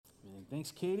Thanks,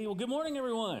 Katie. Well, good morning,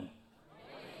 everyone.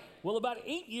 Well, about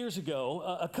 8 years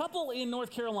ago, a couple in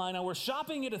North Carolina were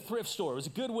shopping at a thrift store. It was a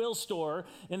Goodwill store,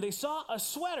 and they saw a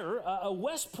sweater, a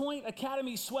West Point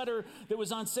Academy sweater that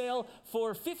was on sale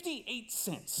for 58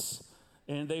 cents.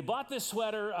 And they bought this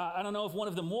sweater. I don't know if one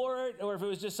of them wore it or if it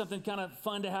was just something kind of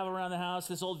fun to have around the house,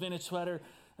 this old vintage sweater.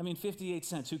 I mean, 58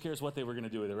 cents, who cares what they were going to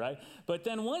do with it, right? But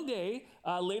then one day,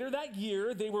 later that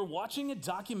year, they were watching a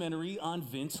documentary on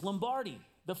Vince Lombardi,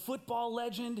 the football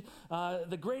legend,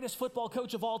 the greatest football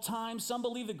coach of all time. Some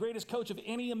believe the greatest coach of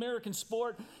any American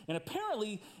sport. And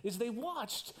apparently, as they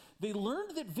watched, they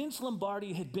learned that Vince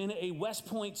Lombardi had been a West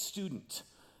Point student.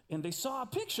 And they saw a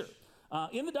picture.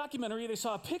 In the documentary, they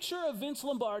saw a picture of Vince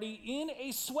Lombardi in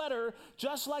a sweater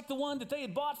just like the one that they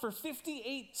had bought for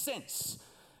 58 cents.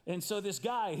 And so this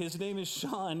guy, his name is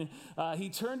Sean,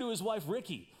 he turned to his wife,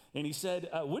 Ricky, and he said,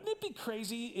 wouldn't it be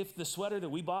crazy if the sweater that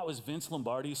we bought was Vince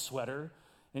Lombardi's sweater?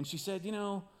 And she said, you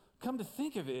know, come to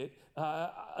think of it,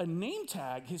 a name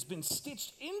tag has been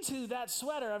stitched into that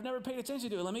sweater. I've never paid attention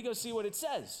to it. Let me go see what it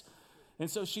says.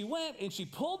 And so she went and she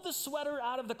pulled the sweater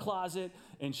out of the closet,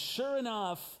 and sure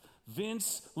enough,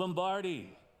 Vince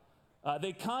Lombardi.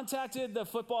 They contacted the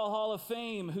Football Hall of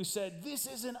Fame, who said, this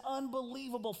is an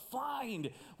unbelievable find.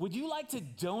 Would you like to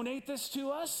donate this to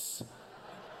us?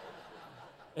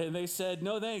 And they said,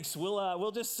 no thanks,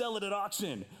 we'll just sell it at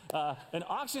auction. An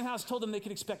auction house told them they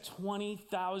could expect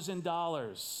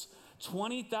 $20,000.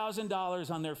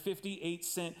 $20,000 on their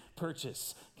 58-cent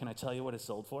purchase. Can I tell you what it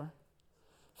sold for?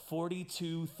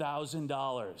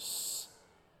 $42,000.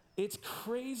 It's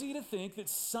crazy to think that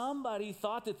somebody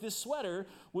thought that this sweater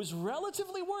was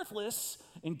relatively worthless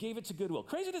and gave it to Goodwill.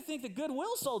 Crazy to think that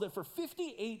Goodwill sold it for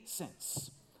 58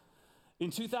 cents. In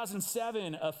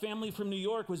 2007, a family from New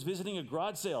York was visiting a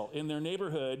garage sale in their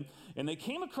neighborhood, and they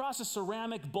came across a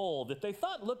ceramic bowl that they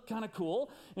thought looked kind of cool,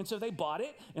 and so they bought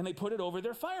it, and they put it over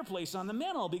their fireplace on the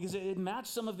mantle because it matched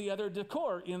some of the other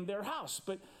decor in their house.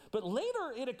 But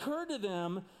later, it occurred to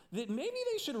them that maybe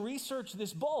they should research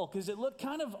this bowl because it looked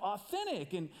kind of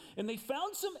authentic, and they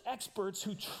found some experts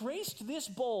who traced this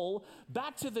bowl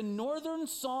back to the Northern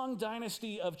Song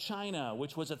dynasty of China,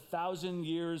 which was 1,000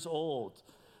 years old.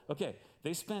 Okay,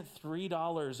 they spent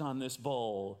 $3 on this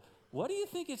bowl. What do you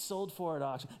think it sold for at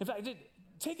auction? In fact,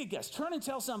 take a guess. Turn and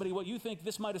tell somebody what you think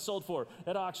this might have sold for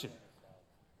at auction.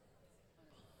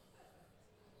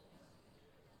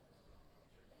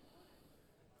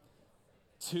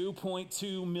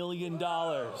 $2.2 million.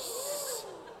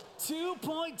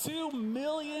 $2.2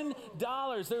 million.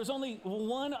 There's only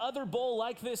one other bowl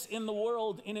like this in the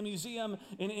world in a museum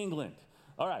in England.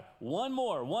 All right, one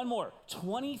more.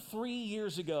 23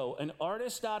 years ago, an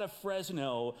artist out of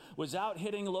Fresno was out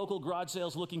hitting local garage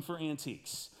sales looking for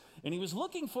antiques. And he was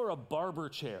looking for a barber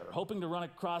chair, hoping to run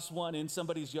across one in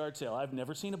somebody's yard sale. I've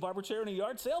never seen a barber chair in a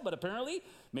yard sale, but apparently,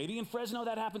 maybe in Fresno,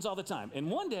 that happens all the time. And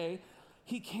one day,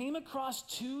 he came across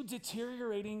two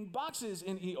deteriorating boxes,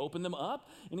 and he opened them up,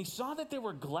 and he saw that there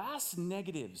were glass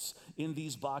negatives in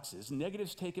these boxes,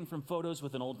 negatives taken from photos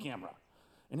with an old camera.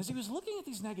 And as he was looking at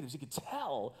these negatives, he could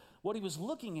tell what he was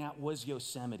looking at was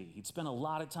Yosemite. He'd spent a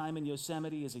lot of time in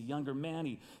Yosemite as a younger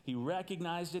man. He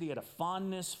recognized it. He had a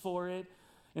fondness for it.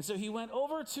 And so he went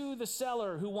over to the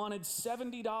seller who wanted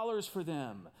 $70 for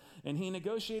them, and he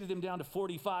negotiated them down to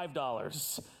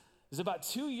 $45. As about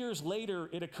 2 years later,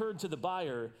 it occurred to the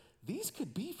buyer, these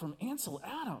could be from Ansel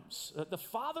Adams, the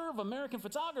father of American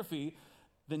photography.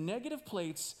 The negative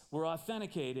plates were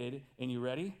authenticated, and you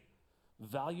ready?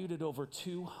 Valued at over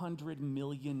 $200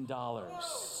 million.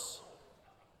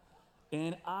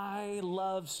 And I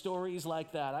love stories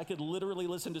like that. I could literally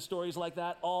listen to stories like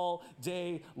that all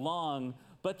day long.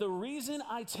 But the reason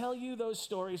I tell you those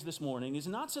stories this morning is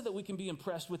not so that we can be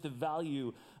impressed with the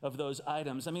value of those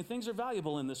items. I mean, things are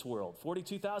valuable in this world.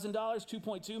 $42,000,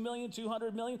 $2.2 million,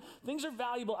 $200 million. Things are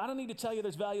valuable. I don't need to tell you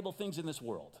there's valuable things in this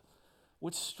world.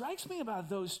 What strikes me about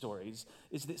those stories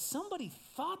is that somebody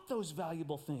thought those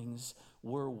valuable things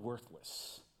were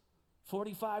worthless.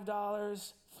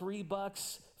 $45,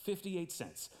 $3, 58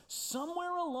 cents.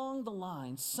 Somewhere along the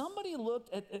line, somebody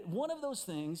looked at one of those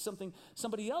things, something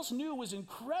somebody else knew was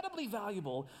incredibly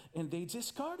valuable, and they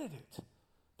discarded it.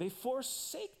 They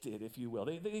forsaked it, if you will.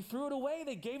 They threw it away,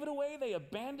 they gave it away, they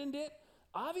abandoned it,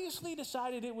 obviously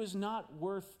decided it was not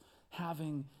worth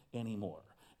having anymore.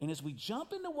 And as we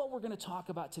jump into what we're going to talk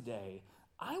about today,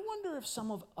 I wonder if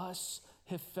some of us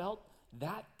have felt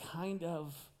that kind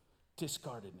of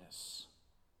discardedness.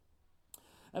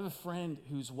 I have a friend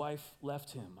whose wife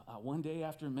left him. One day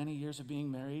after many years of being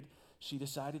married, she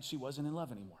decided she wasn't in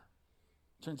love anymore.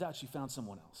 Turns out she found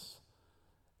someone else.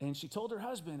 And she told her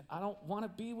husband, I don't want to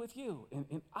be with you.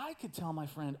 And I could tell my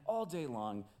friend all day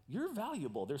long, you're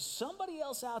valuable. There's somebody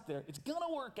else out there. It's going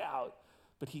to work out.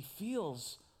 But he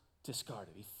feels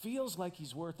discarded. He feels like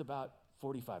he's worth about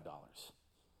 $45.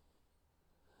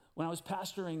 When I was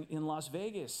pastoring in Las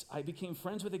Vegas, I became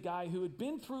friends with a guy who had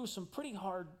been through some pretty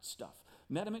hard stuff.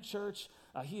 Met him at church.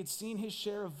 He had seen his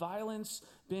share of violence,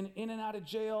 been in and out of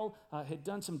jail, had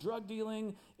done some drug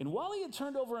dealing. And while he had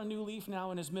turned over a new leaf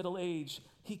now in his middle age,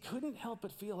 he couldn't help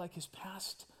but feel like his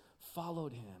past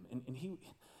followed him. And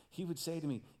he would say to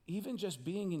me, even just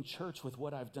being in church with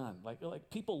what I've done, like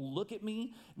people look at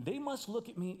me, they must look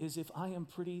at me as if I am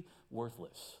pretty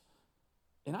worthless.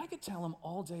 And I could tell him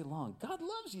all day long, God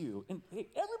loves you. And hey,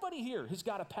 everybody here has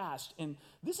got a past, and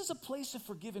this is a place of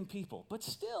forgiven people. But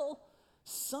still,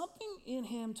 something in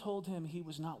him told him he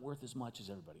was not worth as much as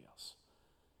everybody else.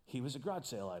 He was a garage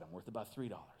sale item worth about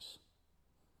 $3.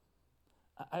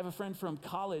 I have a friend from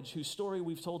college whose story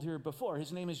we've told here before.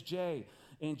 His name is Jay.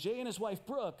 And Jay and his wife,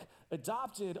 Brooke,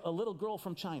 adopted a little girl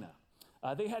from China.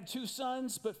 They had 2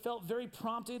 sons, but felt very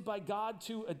prompted by God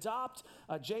to adopt.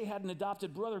 Jay had an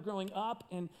adopted brother growing up,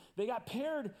 and they got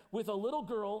paired with a little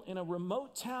girl in a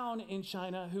remote town in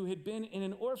China who had been in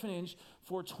an orphanage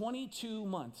for 22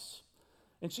 months.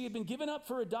 And she had been given up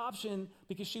for adoption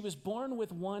because she was born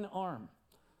with one arm.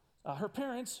 Her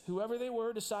parents, whoever they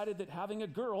were, decided that having a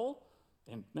girl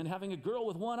and having a girl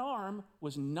with one arm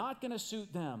was not going to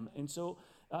suit them. And so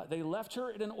they left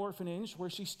her at an orphanage where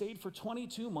she stayed for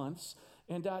 22 months.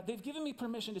 And they've given me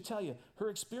permission to tell you, her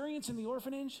experience in the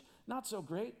orphanage, not so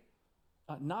great.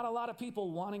 Not a lot of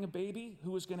people wanting a baby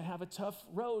who was going to have a tough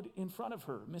road in front of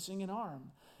her, missing an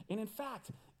arm. And in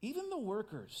fact, even the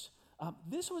workers,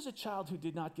 this was a child who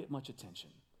did not get much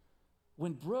attention.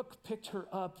 When Brooke picked her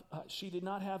up, she did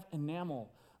not have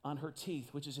enamel on her teeth,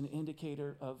 which is an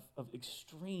indicator of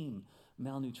extreme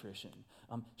malnutrition.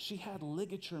 She had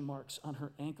ligature marks on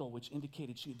her ankle, which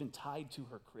indicated she had been tied to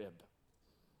her crib.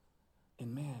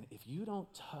 And man, if you don't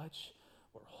touch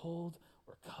or hold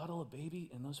or cuddle a baby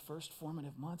in those first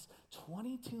formative months,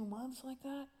 22 months like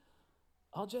that,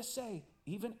 I'll just say,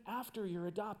 even after you're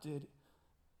adopted,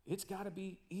 it's got to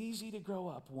be easy to grow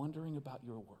up wondering about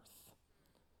your worth.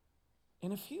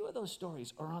 And a few of those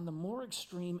stories are on the more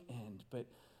extreme end, but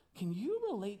can you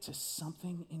relate to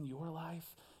something in your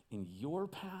life, in your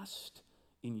past,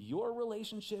 in your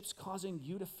relationships causing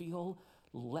you to feel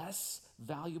less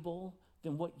valuable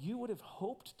than what you would have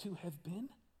hoped to have been?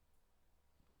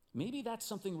 Maybe that's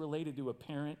something related to a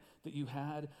parent that you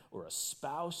had, or a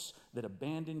spouse that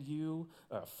abandoned you,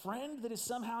 or a friend that is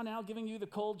somehow now giving you the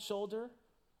cold shoulder,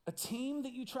 a team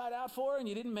that you tried out for and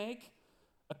you didn't make,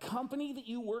 a company that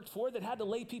you worked for that had to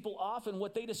lay people off, and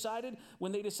what they decided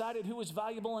when they decided who was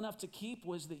valuable enough to keep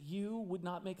was that you would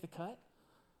not make the cut.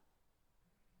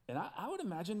 And I would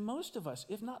imagine most of us,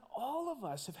 if not all of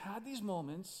us, have had these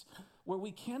moments where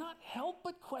we cannot help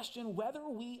but question whether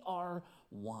we are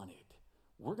wanted.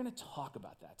 We're going to talk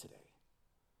about that today.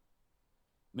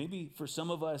 Maybe for some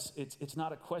of us, it's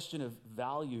not a question of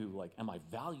value, like, am I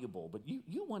valuable? But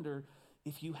you wonder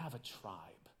if you have a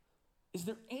tribe. Is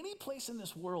there any place in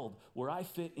this world where I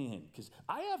fit in? Because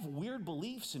I have weird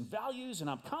beliefs and values, and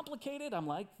I'm complicated. I'm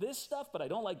like this stuff, but I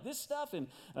don't like this stuff, and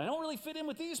I don't really fit in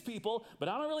with these people, but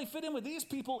I don't really fit in with these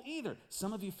people either.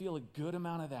 Some of you feel a good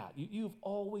amount of that. You've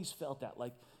always felt that,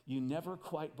 like you never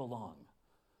quite belong.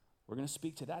 We're going to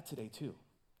speak to that today, too.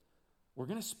 We're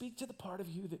going to speak to the part of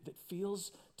you that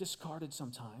feels discarded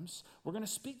sometimes. We're going to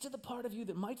speak to the part of you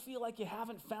that might feel like you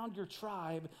haven't found your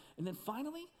tribe. And then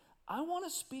finally, I want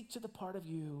to speak to the part of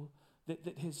you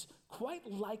that has quite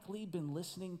likely been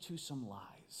listening to some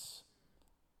lies.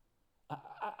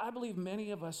 I believe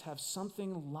many of us have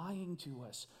something lying to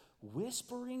us,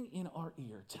 whispering in our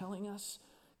ear, telling us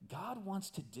God wants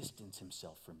to distance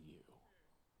himself from you.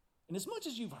 And as much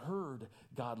as you've heard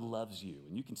God loves you,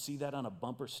 and you can see that on a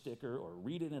bumper sticker or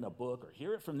read it in a book or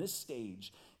hear it from this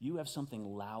stage, you have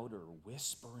something louder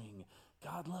whispering,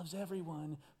 God loves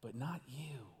everyone, but not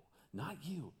you. Not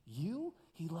you. You,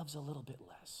 he loves a little bit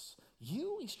less.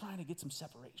 You, he's trying to get some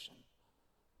separation.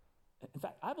 In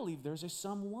fact, I believe there's a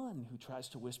someone who tries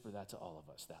to whisper that to all of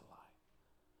us, that lie.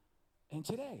 And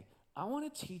today, I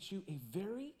want to teach you a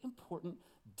very important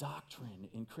doctrine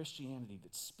in Christianity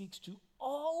that speaks to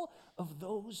all of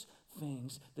those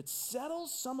things, that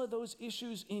settles some of those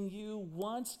issues in you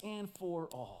once and for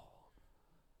all.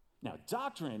 Now,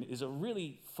 doctrine is a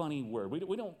really funny word.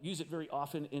 We don't use it very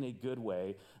often in a good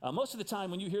way. Most of the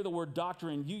time when you hear the word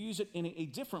doctrine, you use it in a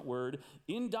different word,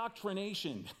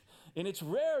 indoctrination. And it's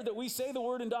rare that we say the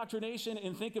word indoctrination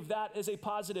and think of that as a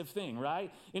positive thing,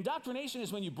 right? Indoctrination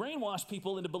is when you brainwash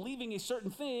people into believing a certain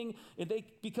thing and they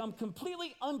become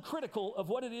completely uncritical of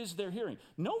what it is they're hearing.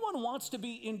 No one wants to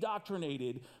be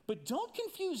indoctrinated, but don't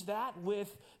confuse that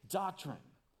with doctrine.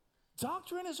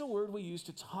 Doctrine is a word we use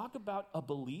to talk about a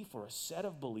belief or a set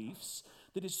of beliefs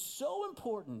that is so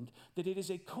important that it is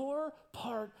a core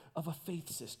part of a faith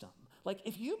system. Like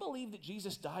if you believe that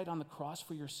Jesus died on the cross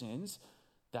for your sins,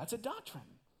 that's a doctrine.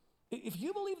 If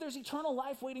you believe there's eternal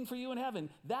life waiting for you in heaven,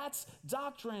 that's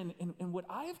doctrine. And what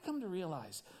I have come to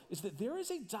realize is that there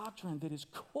is a doctrine that is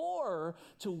core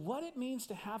to what it means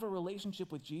to have a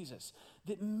relationship with Jesus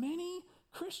that many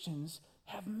Christians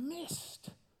have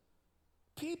missed.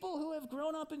 People who have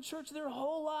grown up in church their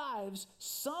whole lives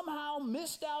somehow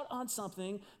missed out on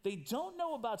something. They don't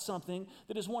know about something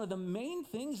that is one of the main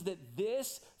things that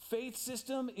this faith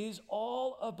system is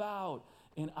all about.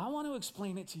 And I want to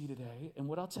explain it to you today. And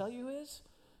what I'll tell you is,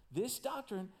 this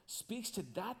doctrine speaks to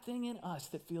that thing in us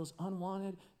that feels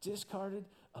unwanted, discarded,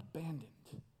 abandoned.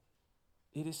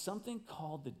 It is something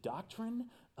called the doctrine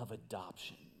of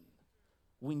adoption.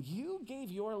 When you gave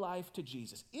your life to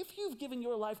Jesus, if you've given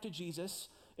your life to Jesus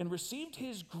and received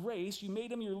his grace, you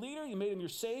made him your leader, you made him your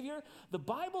savior, the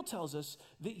Bible tells us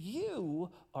that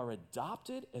you are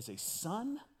adopted as a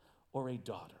son or a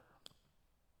daughter.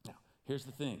 Now, here's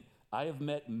the thing. I have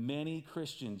met many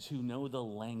Christians who know the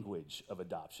language of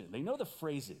adoption. They know the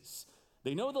phrases.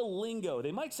 They know the lingo.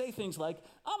 They might say things like,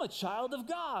 I'm a child of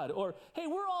God, or, hey,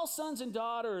 we're all sons and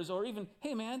daughters, or even,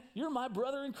 hey, man, you're my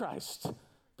brother in Christ.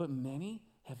 But many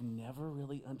have never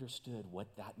really understood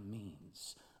what that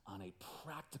means on a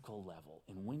practical level.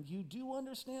 And when you do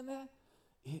understand that,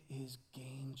 it is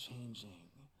game-changing.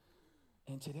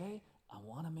 And today, I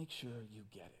want to make sure you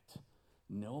get it.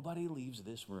 Nobody leaves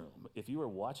this room. If you are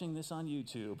watching this on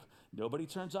YouTube, nobody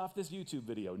turns off this YouTube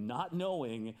video not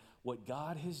knowing what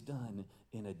God has done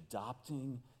in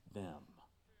adopting them.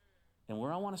 And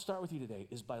where I want to start with you today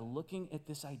is by looking at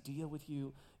this idea with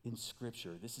you in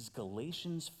Scripture. This is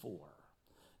Galatians 4.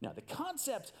 Now, the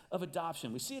concept of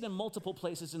adoption, we see it in multiple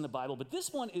places in the Bible, but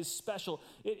this one is special.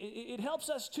 It helps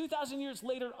us 2,000 years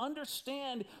later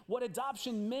understand what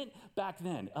adoption meant back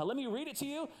then. Let me read it to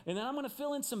you, and then I'm going to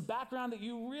fill in some background that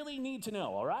you really need to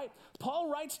know, all right?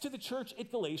 Paul writes to the church at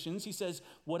Galatians. He says,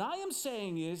 what I am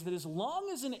saying is that as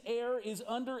long as an heir is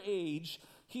underage,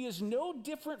 he is no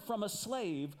different from a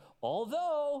slave,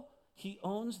 although he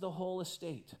owns the whole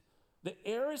estate. The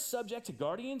heir is subject to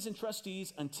guardians and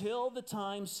trustees until the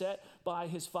time set by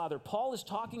his father. Paul is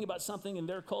talking about something in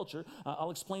their culture. I'll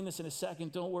explain this in a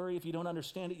second. Don't worry if you don't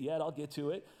understand it yet. I'll get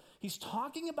to it. He's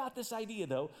talking about this idea,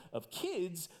 though, of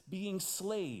kids being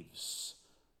slaves.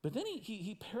 But then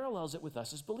he parallels it with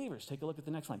us as believers. Take a look at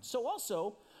the next line. So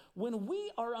also, when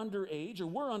we are underage, or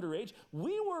we're underage,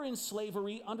 we were in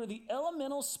slavery under the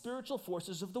elemental spiritual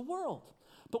forces of the world.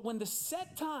 But when the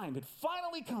set time had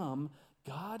finally come,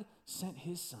 God sent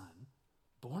his son,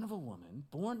 born of a woman,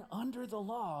 born under the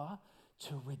law,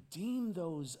 to redeem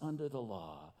those under the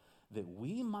law, that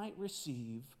we might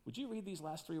receive, would you read these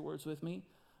last three words with me?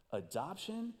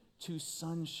 Adoption to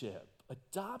sonship.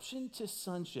 Adoption to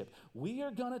sonship. We are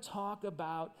going to talk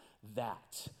about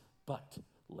that. But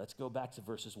let's go back to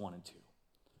verses 1 and 2.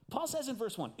 Paul says in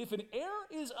verse 1, if an heir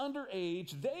is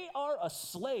underage, they are a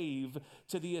slave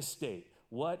to the estate.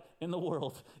 What in the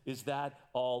world is that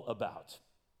all about?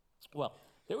 Well,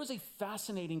 there was a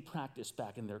fascinating practice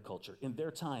back in their culture, in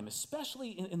their time, especially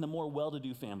in the more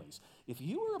well-to-do families. If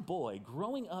you were a boy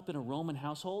growing up in a Roman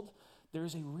household, there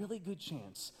is a really good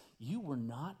chance you were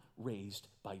not raised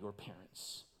by your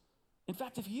parents. In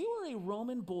fact, if you were a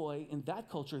Roman boy in that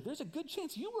culture, there's a good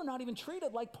chance you were not even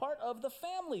treated like part of the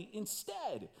family.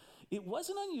 Instead, it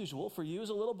wasn't unusual for you as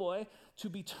a little boy to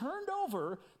be turned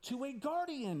over to a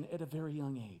guardian at a very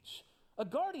young age. A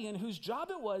guardian whose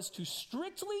job it was to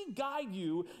strictly guide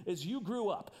you as you grew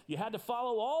up. You had to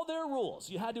follow all their rules.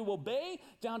 You had to obey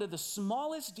down to the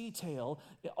smallest detail.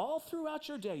 All throughout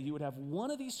your day, you would have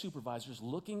one of these supervisors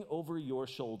looking over your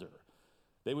shoulder.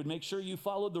 They would make sure you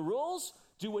followed the rules,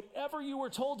 do whatever you were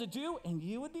told to do, and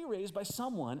you would be raised by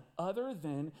someone other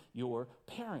than your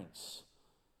parents.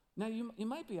 Now, you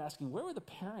might be asking, where were the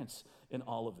parents in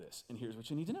all of this? And here's what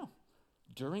you need to know.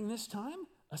 During this time,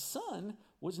 a son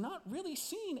was not really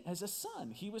seen as a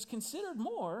son. He was considered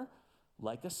more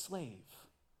like a slave.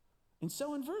 And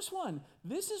so in verse 1,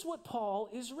 this is what Paul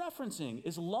is referencing.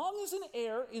 As long as an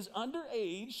heir is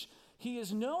underage, he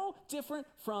is no different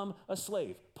from a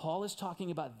slave. Paul is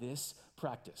talking about this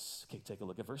practice. Okay, take a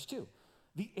look at verse 2.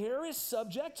 The heir is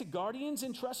subject to guardians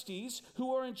and trustees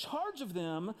who are in charge of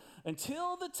them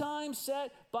until the time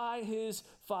set by his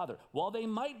father. While they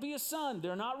might be a son,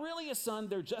 they're not really a son,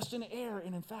 they're just an heir,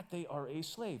 and in fact, they are a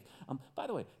slave. By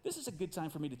the way, this is a good time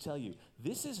for me to tell you,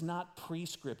 this is not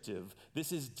prescriptive,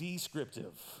 this is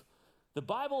descriptive. The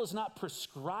Bible is not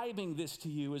prescribing this to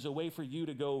you as a way for you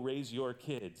to go raise your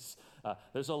kids.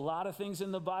 There's a lot of things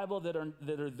in the Bible that are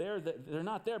there that they're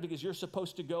not there because you're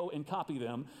supposed to go and copy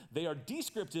them. They are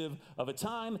descriptive of a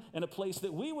time and a place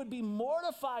that we would be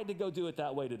mortified to go do it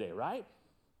that way today, right?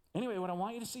 Anyway, what I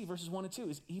want you to see, verses 1 and 2,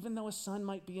 is even though a son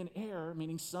might be an heir,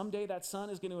 meaning someday that son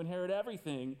is going to inherit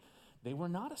everything, they were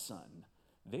not a son.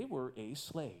 They were a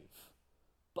slave.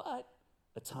 But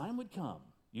a time would come,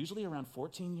 usually around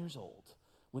 14 years old,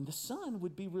 when the son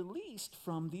would be released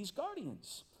from these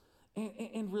guardians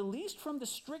and released from the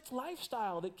strict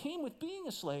lifestyle that came with being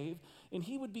a slave, and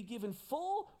he would be given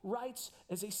full rights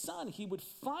as a son. He would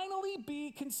finally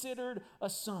be considered a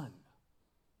son.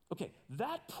 Okay,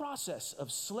 that process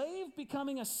of slave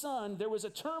becoming a son, there was a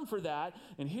term for that,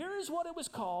 and here is what it was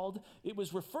called. It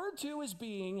was referred to as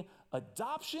being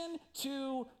adoption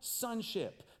to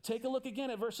sonship. Take a look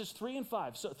again at verses 3 and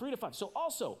 5. So 3 to 5. So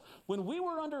also, when we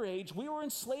were underage, we were in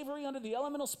slavery under the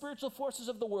elemental spiritual forces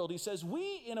of the world. He says,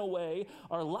 we, in a way,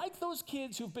 are like those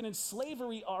kids who've been in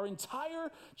slavery our entire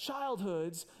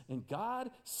childhoods, and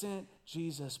God sent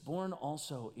Jesus, born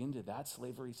also into that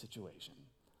slavery situation,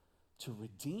 to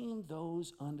redeem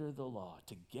those under the law,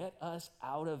 to get us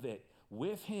out of it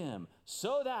with him,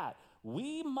 so that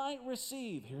we might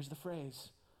receive, here's the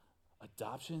phrase,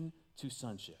 adoption to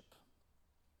sonship.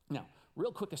 Now,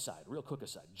 real quick aside.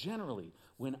 Generally,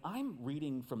 when I'm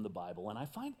reading from the Bible, and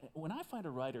when I find a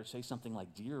writer say something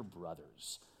like, dear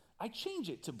brothers, I change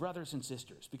it to brothers and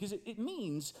sisters, because it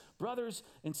means brothers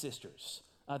and sisters.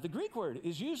 The Greek word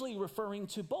is usually referring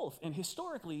to both, and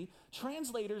historically,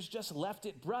 translators just left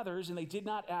it brothers, and they did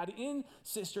not add in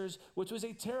sisters, which was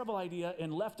a terrible idea,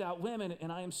 and left out women, and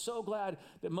I am so glad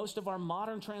that most of our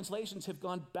modern translations have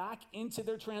gone back into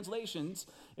their translations,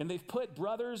 and they've put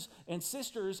brothers and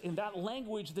sisters in that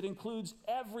language that includes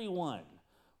everyone.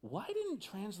 Why didn't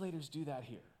translators do that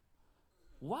here?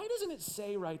 Why doesn't it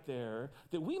say right there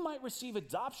that we might receive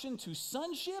adoption to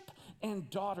sonship and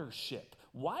daughtership?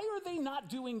 Why are they not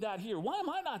doing that here? Why am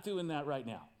I not doing that right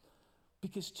now?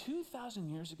 Because 2,000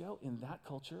 years ago in that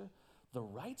culture, the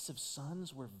rights of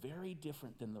sons were very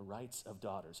different than the rights of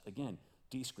daughters. Again,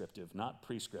 descriptive, not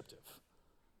prescriptive.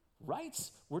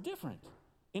 Rights were different.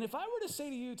 And if I were to say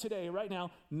to you today, right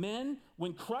now, men,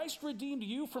 when Christ redeemed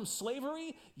you from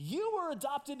slavery, you were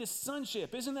adopted to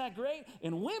sonship. Isn't that great?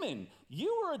 And women,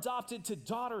 you were adopted to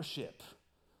daughtership.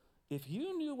 If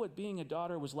you knew what being a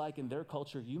daughter was like in their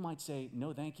culture, you might say,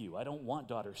 no, thank you. I don't want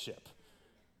daughtership.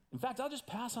 In fact, I'll just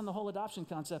pass on the whole adoption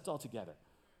concept altogether.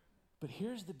 But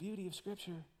here's the beauty of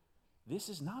Scripture. This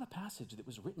is not a passage that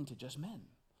was written to just men.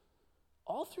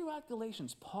 All throughout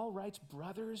Galatians, Paul writes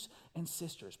brothers and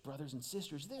sisters,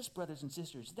 this, brothers and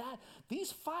sisters, that.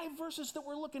 These 5 verses that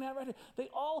we're looking at right here, they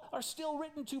all are still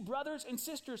written to brothers and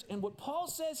sisters. And what Paul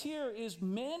says here is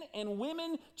men and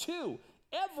women too.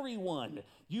 Everyone,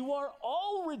 you are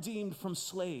all redeemed from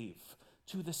slave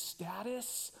to the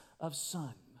status of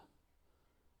son.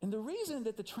 And the reason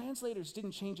that the translators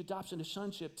didn't change adoption to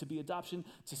sonship to be adoption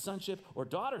to sonship or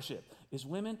daughtership is,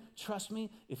 women, trust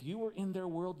me, if you were in their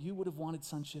world, you would have wanted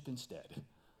sonship instead.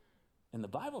 And the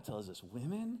Bible tells us,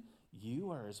 women,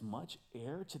 you are as much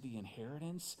heir to the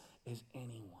inheritance as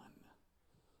anyone.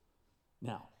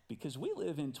 Now, because we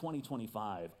live in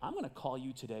 2025, I'm going to call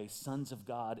you today sons of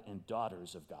God and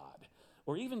daughters of God.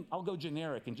 Or even, I'll go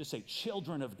generic and just say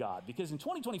children of God. Because in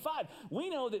 2025, we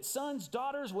know that sons,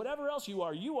 daughters, whatever else you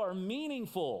are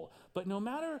meaningful. But no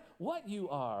matter what you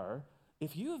are,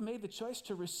 if you have made the choice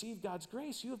to receive God's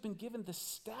grace, you have been given the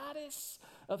status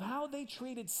of how they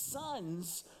treated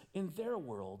sons in their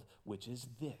world, which is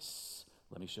this.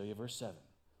 Let me show you verse 7.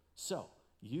 So,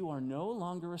 you are no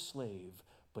longer a slave,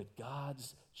 but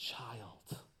God's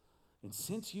child. And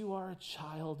since you are a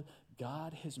child,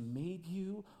 God has made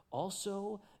you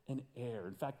also an heir.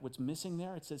 In fact, what's missing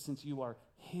there, it says, since you are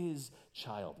his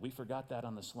child. We forgot that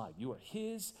on the slide. You are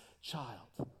his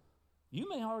child. You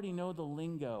may already know the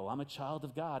lingo. I'm a child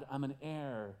of God. I'm an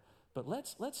heir. But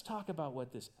let's talk about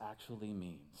what this actually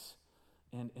means.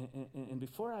 And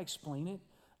before I explain it,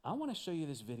 I want to show you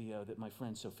this video that my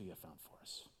friend Sophia found for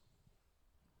us.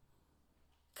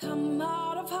 Come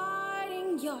out of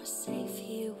hiding, you're safe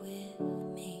here with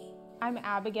me. I'm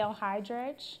Abigail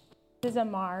Hydrich. This is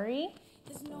Amari.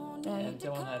 And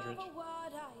Dylan Hydrich.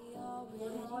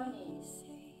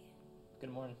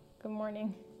 Good morning. Good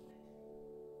morning.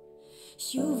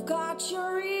 You've got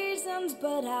your reasons,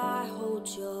 but I hold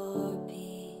your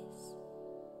peace.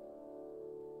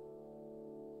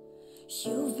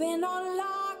 You've been on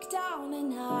lockdown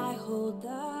and I hold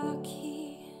the key.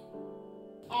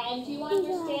 And do you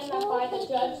understand that by the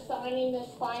judge signing this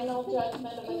final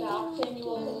judgment of adoption, you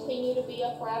will continue to be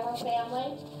a forever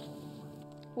family?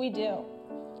 We do.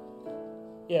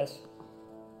 Yes.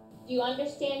 Do you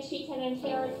understand she can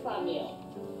inherit from you?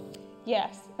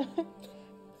 Yes.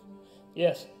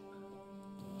 Yes.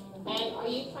 And are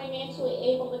you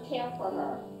financially able to care for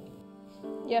her?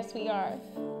 Yes, we are.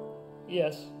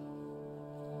 Yes.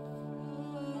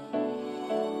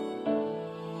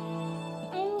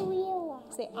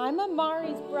 Say, I'm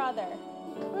Amari's brother.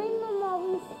 I'm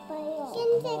Amari's brother.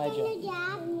 Elijah.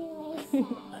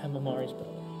 I'm Amari's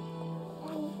brother.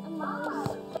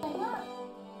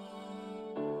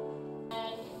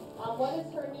 And what is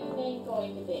her new name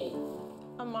going to be?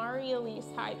 Amari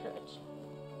Elise Hydrich.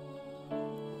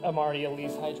 Amari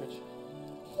Elise Hydrich.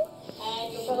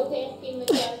 And you're both asking the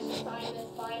judge to sign this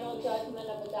final judgment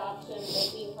of adoption,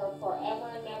 making her forever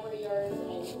and ever yours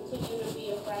and continue to be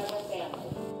a forever family.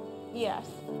 Yes.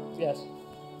 Yes.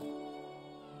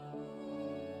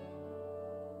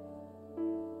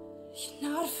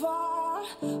 You're not far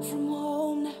from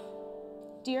home now.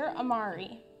 Dear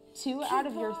Amari, 2 out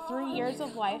of your 3 years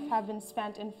of life have been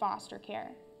spent in foster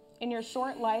care. In your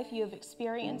short life, you have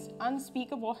experienced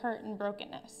unspeakable hurt and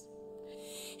brokenness.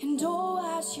 And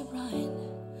oh, as you run,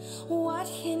 what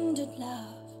hindered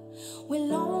love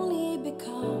will only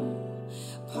become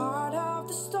part of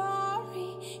the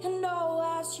story. And oh,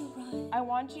 as you run, I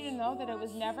want you to know that it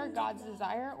was never God's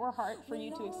desire or heart for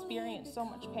you to experience so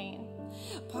much pain.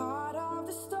 part of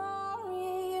the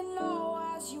story. And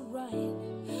oh, as you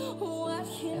run, what In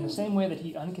the hindered same way that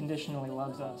he unconditionally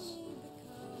loves us,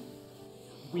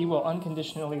 we will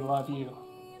unconditionally love you.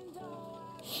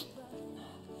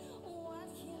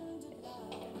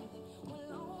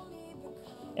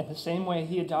 In the same way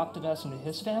he adopted us into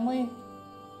his family,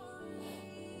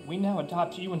 we now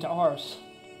adopt you into ours.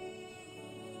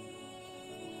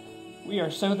 We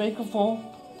are so thankful.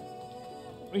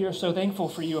 We are so thankful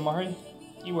for you, Amari.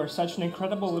 You are such an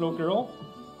incredible little girl,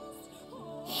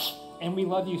 and we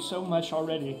love you so much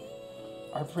already.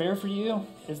 Our prayer for you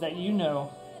is that you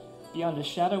know, beyond a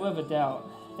shadow of a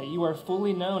doubt, that you are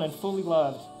fully known and fully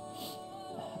loved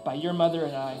by your mother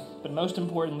and I, but most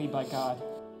importantly by God.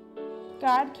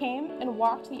 God came and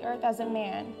walked the earth as a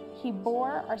man. He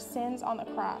bore our sins on the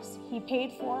cross. He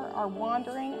paid for our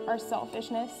wandering, our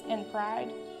selfishness and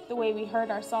pride, the way we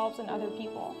hurt ourselves and other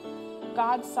people.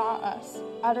 God saw us,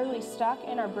 utterly stuck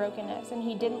in our brokenness, and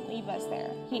he didn't leave us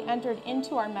there. He entered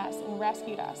into our mess and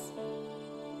rescued us.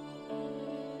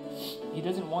 He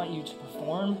doesn't want you to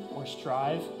perform or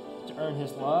strive to earn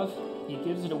his love. He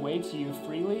gives it away to you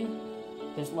freely.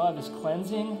 His love is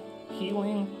cleansing,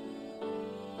 healing,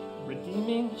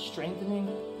 redeeming, strengthening,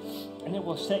 and it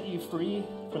will set you free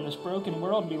from this broken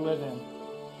world we live in.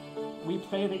 We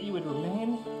pray that you would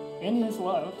remain in his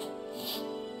love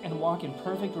and walk in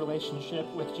perfect relationship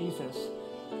with Jesus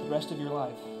the rest of your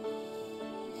life.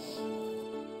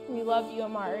 We love you,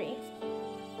 Amari,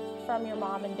 from your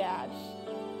mom and dad.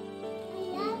 I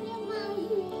love you,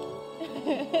 Mommy.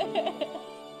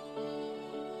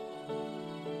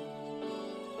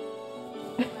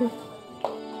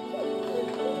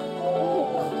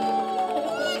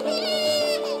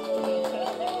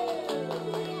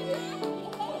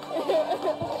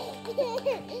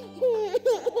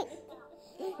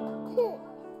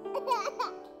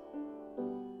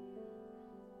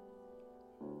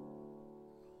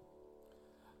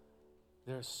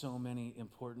 There are so many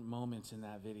important moments in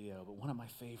that video, but one of my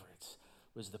favorites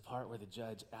was the part where the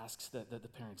judge asks the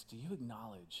parents, do you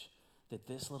acknowledge that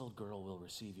this little girl will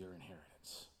receive your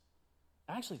inheritance?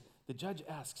 Actually, the judge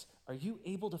asks, are you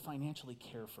able to financially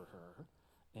care for her?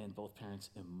 And both parents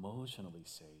emotionally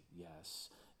say yes.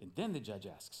 And then the judge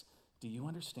asks, do you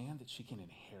understand that she can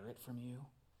inherit from you?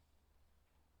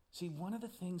 See, one of the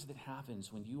things that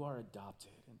happens when you are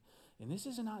adopted, and this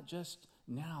is not just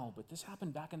now, but this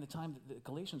happened back in the time that the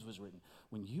Galatians was written.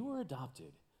 When you were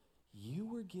adopted, you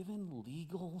were given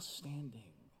legal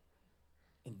standing.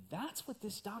 And that's what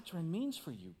this doctrine means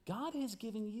for you. God has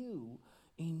given you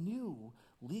a new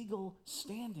legal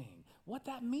standing. What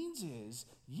that means is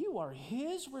you are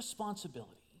his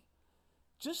responsibility.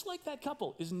 Just like that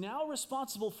couple is now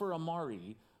responsible for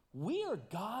Amari, we are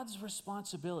God's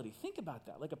responsibility. Think about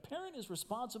that. Like a parent is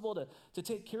responsible to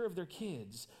take care of their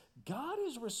kids. God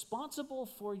is responsible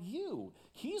for you.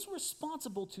 He's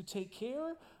responsible to take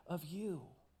care of you.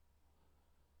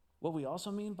 What we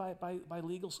also mean by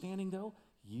legal standing, though,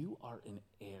 you are an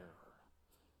heir.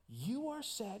 You are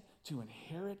set to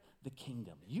inherit the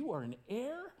kingdom. You are an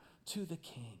heir to the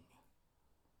king.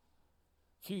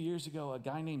 A few years ago, a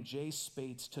guy named Jay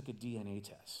Spates took a DNA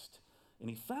test, and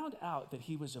he found out that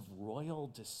he was of royal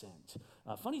descent.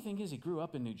 Funny thing is, he grew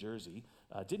up in New Jersey,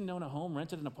 didn't own a home,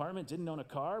 rented an apartment, didn't own a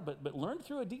car, but learned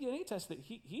through a DNA test that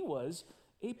he was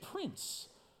a prince.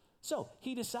 So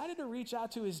he decided to reach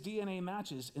out to his DNA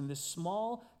matches in this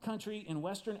small country in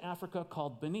Western Africa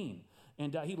called Benin.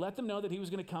 And he let them know that he was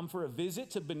going to come for a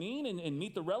visit to Benin and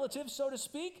meet the relatives, so to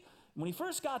speak. When he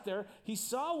first got there, he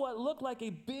saw what looked like a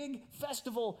big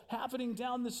festival happening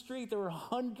down the street. There were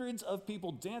hundreds of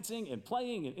people dancing and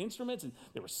playing and instruments, and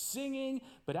they were singing.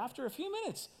 But after a few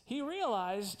minutes, he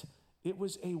realized it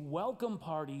was a welcome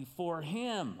party for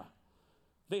him.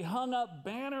 They hung up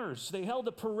banners. They held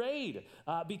a parade.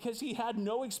 Because he had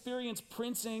no experience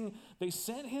princing, they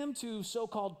sent him to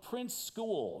so-called prince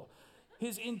school.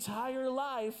 His entire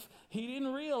life, he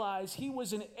didn't realize he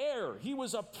was an heir. He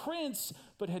was a prince,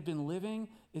 but had been living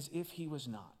as if he was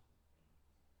not.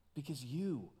 Because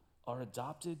you are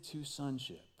adopted to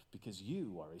sonship, because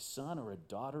you are a son or a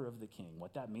daughter of the king.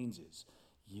 What that means is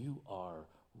you are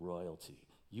royalty.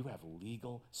 You have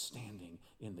legal standing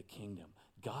in the kingdom.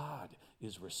 God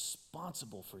is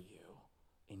responsible for you,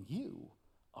 and you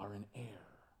are an heir.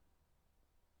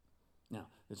 Now,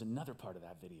 there's another part of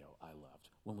that video I loved.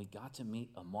 When we got to meet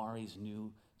Amari's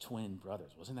new twin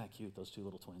brothers. Wasn't that cute, those two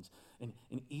little twins? And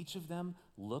each of them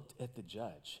looked at the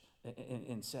judge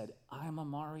and said, I'm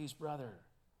Amari's brother.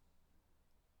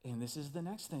 And this is the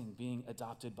next thing being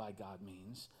adopted by God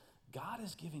means. God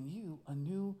has given you a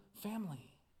new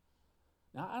family.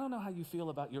 Now, I don't know how you feel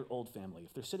about your old family.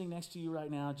 If they're sitting next to you right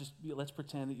now, just let's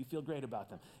pretend that you feel great about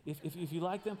them. If you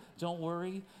like them, don't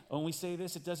worry. When we say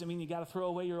this, it doesn't mean you got to throw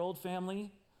away your old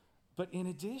family. But in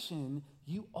addition,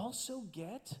 you also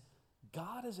get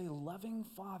God as a loving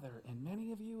father. And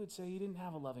many of you would say you didn't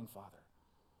have a loving father.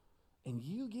 And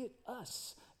you get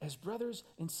us as brothers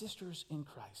and sisters in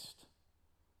Christ.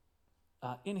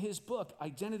 In his book,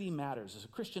 Identity Matters, there's a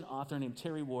Christian author named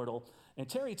Terry Wardle, and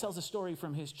Terry tells a story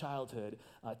from his childhood.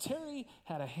 Terry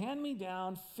had a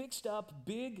hand-me-down, fixed-up,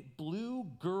 big blue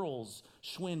girls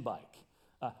Schwinn bike.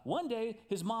 One day,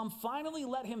 his mom finally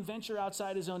let him venture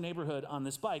outside his own neighborhood on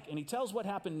this bike, and he tells what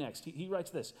happened next. He writes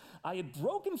this: I had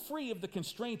broken free of the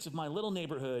constraints of my little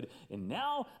neighborhood, and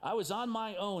now I was on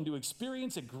my own to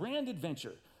experience a grand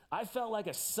adventure. I felt like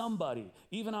a somebody,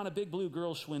 even on a big blue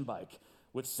girls Schwinn bike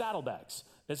with saddlebags.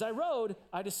 As I rode,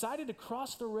 I decided to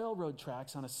cross the railroad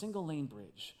tracks on a single-lane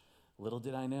bridge. Little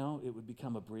did I know it would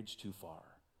become a bridge too far.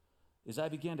 As I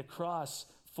began to cross,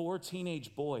 4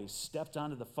 teenage boys stepped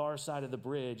onto the far side of the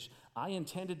bridge. I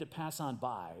intended to pass on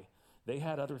by. They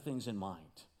had other things in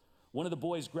mind. One of the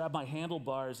boys grabbed my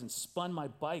handlebars and spun my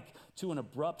bike to an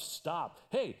abrupt stop.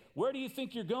 Hey, where do you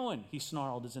think you're going? He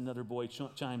snarled as another boy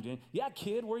chimed in. Yeah,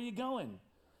 kid, where are you going?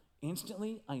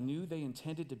 Instantly, I knew they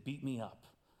intended to beat me up.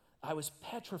 I was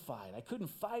petrified. I couldn't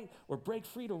fight or break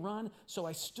free to run, so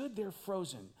I stood there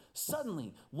frozen.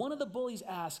 Suddenly, one of the bullies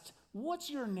asked, "What's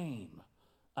your name?"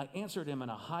 I answered him in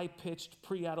a high-pitched,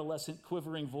 pre-adolescent,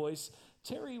 quivering voice,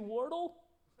 "Terry Wardle?"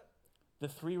 The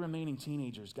 3 remaining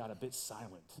teenagers got a bit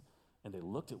silent, and they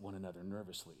looked at one another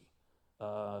nervously.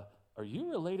 Are you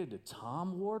related to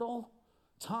Tom Wardle?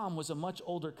 Tom was a much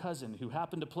older cousin who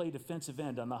happened to play defensive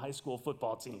end on the high school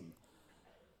football team.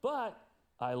 But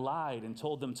I lied and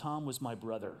told them Tom was my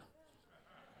brother.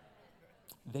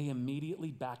 They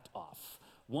immediately backed off.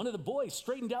 One of the boys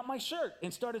straightened out my shirt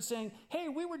and started saying, "Hey,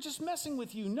 we were just messing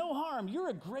with you. No harm. You're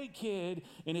a great kid.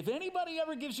 And if anybody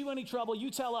ever gives you any trouble,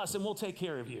 you tell us and we'll take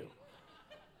care of you."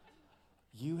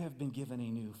 You have been given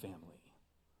a new family.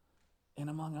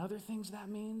 And among other things that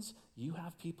means, you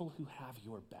have people who have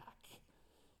your back.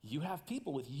 You have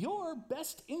people with your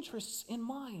best interests in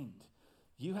mind.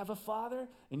 You have a father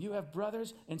and you have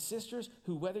brothers and sisters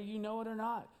who, whether you know it or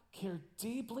not, care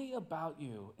deeply about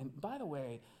you. And by the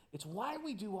way, it's why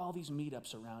we do all these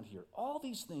meetups around here, all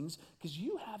these things, because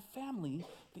you have family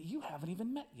that you haven't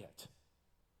even met yet.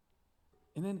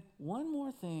 And then one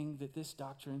more thing that this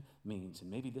doctrine means, and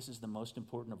maybe this is the most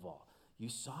important of all. You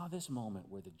saw this moment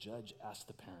where the judge asked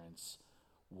the parents,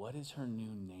 "What is her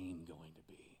new name going to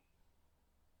be?"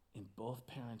 And both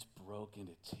parents broke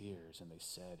into tears and they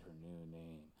said her new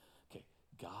name. Okay,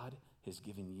 God has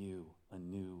given you a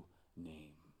new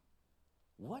name.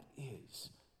 What is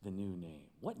the new name?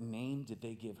 What name did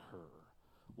they give her?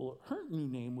 Well, her new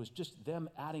name was just them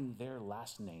adding their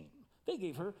last name. They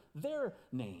gave her their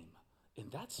name. And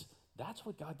that's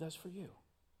what God does for you.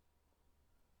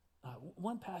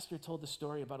 One pastor told the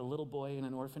story about a little boy in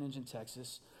an orphanage in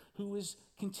Texas who was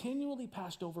continually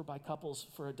passed over by couples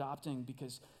for adopting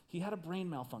because he had a brain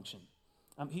malfunction.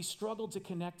 He struggled to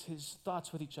connect his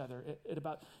thoughts with each other. At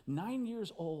about 9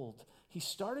 years old, he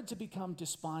started to become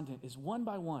despondent as one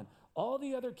by one, all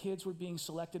the other kids were being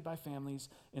selected by families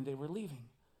and they were leaving.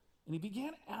 And he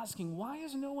began asking, why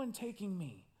is no one taking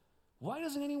me? Why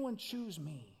doesn't anyone choose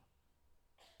me?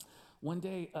 One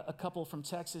day, a couple from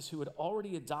Texas who had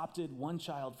already adopted one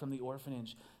child from the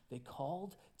orphanage, they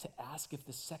called to ask if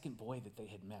the second boy that they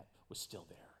had met was still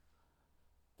there.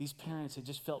 These parents had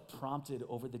just felt prompted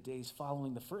over the days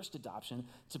following the first adoption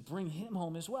to bring him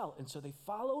home as well. And so they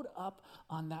followed up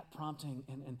on that prompting.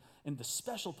 And the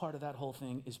special part of that whole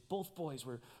thing is both boys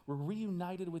were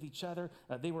reunited with each other.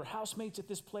 They were housemates at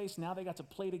this place. Now they got to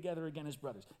play together again as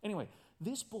brothers. Anyway,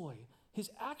 this boy, his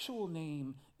actual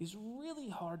name is really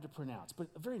hard to pronounce, but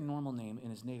a very normal name in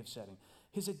his native setting.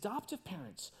 His adoptive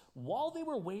parents, while they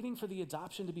were waiting for the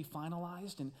adoption to be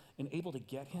finalized and able to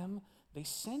get him, they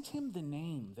sent him the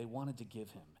name they wanted to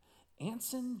give him,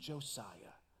 Anson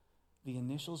Josiah, the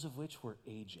initials of which were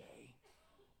AJ.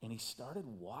 And he started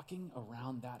walking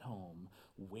around that home,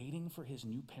 waiting for his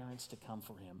new parents to come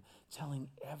for him, telling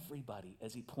everybody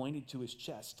as he pointed to his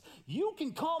chest, "You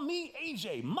can call me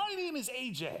AJ. My name is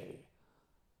AJ."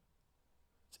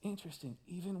 It's interesting,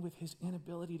 even with his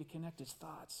inability to connect his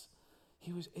thoughts,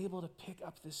 he was able to pick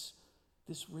up this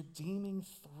redeeming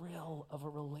thrill of a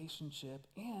relationship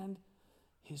and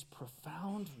his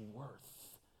profound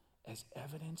worth as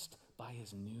evidenced by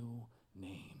his new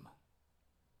name.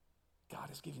 God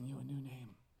has given you a new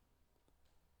name.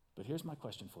 But here's my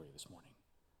question for you this morning.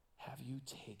 Have you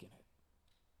taken it?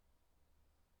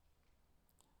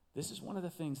 This is one of the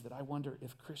things that I wonder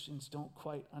if Christians don't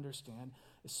quite understand,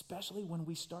 especially when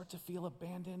we start to feel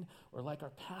abandoned or like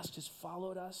our past has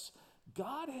followed us.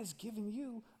 God has given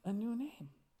you a new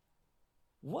name.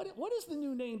 What is the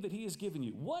new name that he has given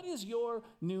you? What is your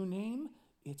new name?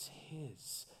 It's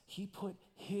his. He put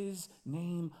his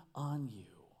name on you.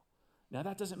 Now,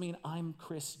 that doesn't mean I'm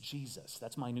Chris Jesus.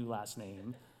 That's my new last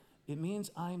name. It means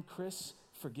I'm Chris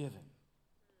forgiven.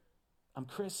 I'm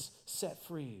Chris set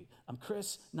free. I'm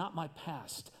Chris not my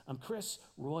past. I'm Chris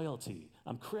royalty.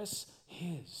 I'm Chris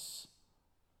his.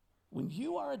 When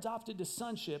you are adopted to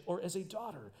sonship or as a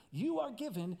daughter, you are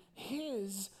given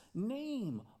his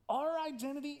name. Our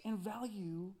identity and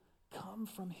value come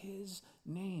from his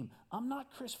name. I'm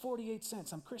not Chris 48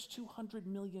 cents. I'm Chris $200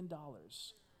 million.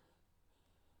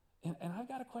 And I've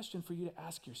got a question for you to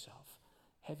ask yourself.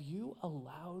 Have you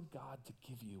allowed God to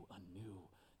give you a new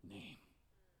name?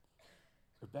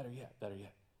 Or better yet,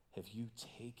 have you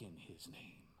taken his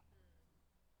name?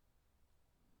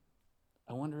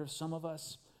 I wonder if some of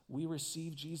us, we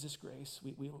receive Jesus' grace.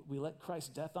 We let Christ's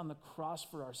death on the cross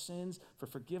for our sins, for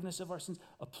forgiveness of our sins,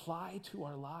 apply to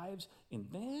our lives, and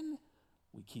then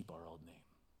we keep our old name.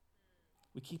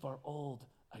 We keep our old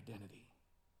identity.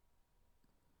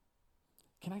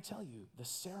 Can I tell you, the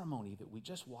ceremony that we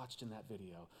just watched in that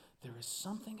video, there is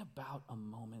something about a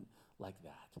moment like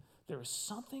that. There is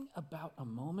something about a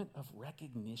moment of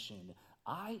recognition.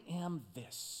 I am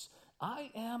this.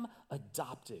 I am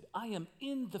adopted. I am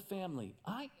in the family.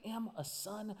 I am a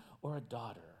son or a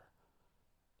daughter.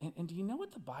 And do you know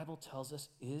what the Bible tells us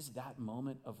is that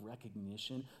moment of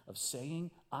recognition, of saying,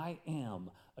 I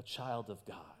am a child of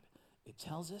God? It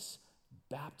tells us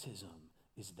baptism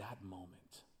is that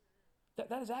moment.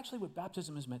 That is actually what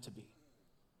baptism is meant to be.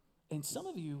 And some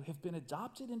of you have been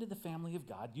adopted into the family of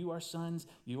God. You are sons,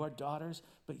 you are daughters,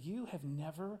 but you have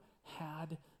never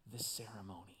had the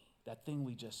ceremony, that thing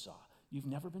we just saw. You've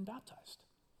never been baptized.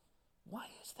 Why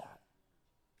is that?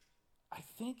 I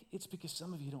think it's because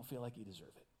some of you don't feel like you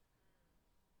deserve it.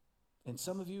 And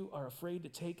some of you are afraid to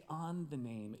take on the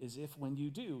name as if when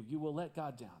you do, you will let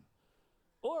God down.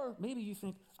 Or maybe you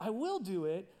think, I will do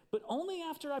it, but only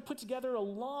after I put together a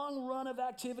long run of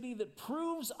activity that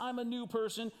proves I'm a new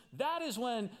person. That is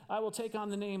when I will take on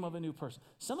the name of a new person.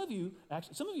 Some of you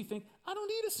think, I don't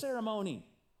need a ceremony.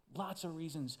 Lots of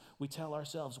reasons we tell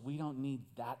ourselves we don't need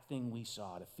that thing we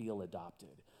saw to feel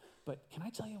adopted. But can I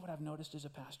tell you what I've noticed as a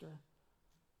pastor?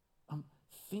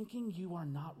 Thinking you are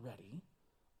not ready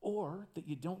or that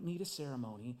you don't need a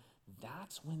ceremony,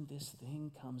 that's when this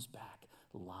thing comes back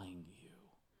lying to you.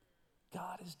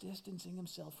 God is distancing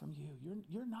himself from you.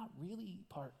 You're not really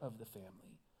part of the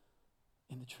family.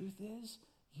 And the truth is,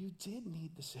 you did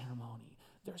need the ceremony.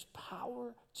 There's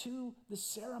power to the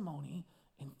ceremony,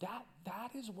 and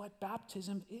that is what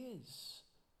baptism is.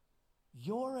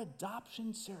 Your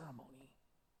adoption ceremony.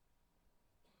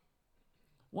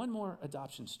 One more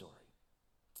adoption story.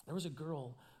 There was a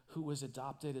girl who was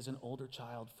adopted as an older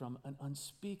child from an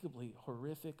unspeakably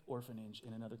horrific orphanage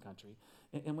in another country.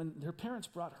 And when her parents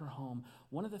brought her home,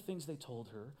 one of the things they told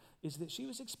her is that she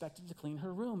was expected to clean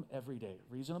her room every day.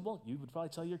 Reasonable? You would probably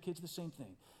tell your kids the same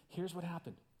thing. Here's what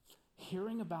happened.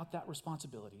 Hearing about that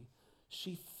responsibility,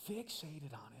 she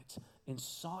fixated on it and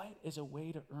saw it as a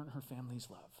way to earn her family's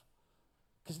love.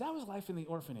 Because that was life in the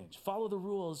orphanage. Follow the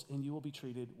rules and you will be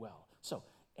treated well. So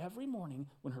every morning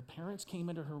when her parents came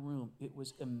into her room, it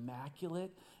was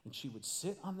immaculate, and she would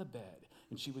sit on the bed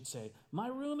and she would say, "My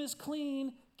room is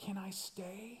clean. Can I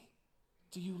stay?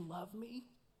 Do you love me?"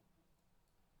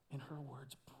 And her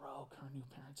words broke her new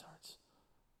parents' hearts.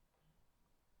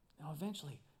 Now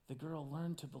eventually, the girl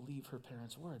learned to believe her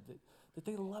parents' word, that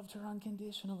they loved her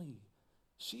unconditionally.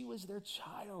 She was their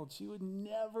child. She would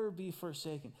never be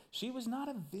forsaken. She was not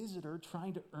a visitor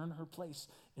trying to earn her place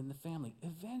in the family.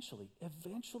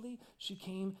 Eventually, she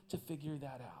came to figure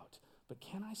that out. But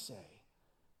can I say,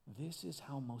 this is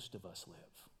how most of us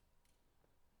live.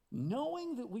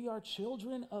 Knowing that we are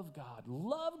children of God,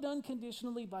 loved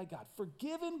unconditionally by God,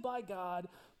 forgiven by God,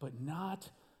 but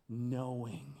not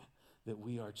knowing that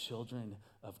we are children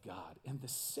of God. And the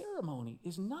ceremony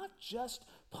is not just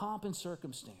pomp and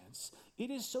circumstance.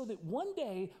 It is so that one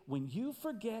day when you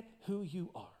forget who you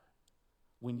are,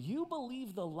 when you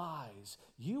believe the lies,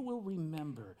 you will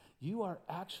remember you are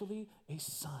actually a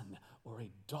son or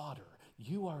a daughter.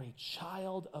 You are a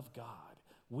child of God.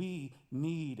 We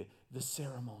need the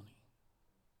ceremony.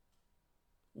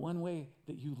 One way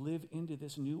that you live into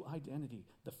this new identity,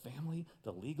 the family,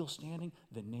 the legal standing,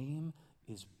 the name,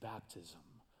 is baptism.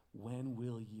 When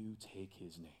will you take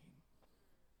his name?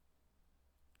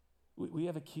 We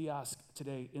have a kiosk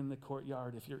today in the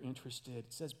courtyard if you're interested.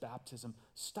 It says baptism.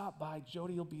 Stop by.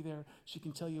 Jody will be there. She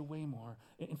can tell you way more.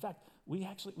 In fact, we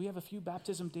have a few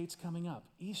baptism dates coming up.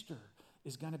 Easter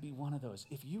is going to be one of those.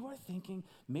 If you are thinking,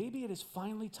 maybe it is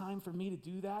finally time for me to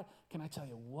do that, can I tell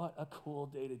you what a cool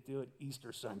day to do it,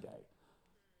 Easter Sunday.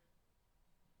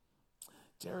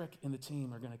 Derek and the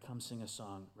team are going to come sing a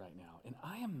song right now. And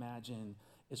I imagine,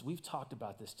 as we've talked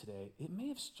about this today, it may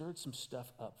have stirred some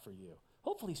stuff up for you.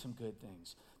 Hopefully some good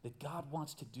things that God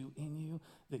wants to do in you,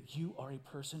 that you are a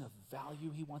person of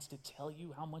value. He wants to tell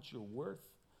you how much you're worth.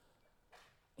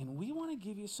 And we want to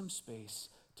give you some space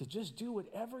to just do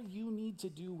whatever you need to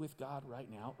do with God right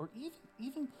now, or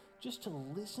even just to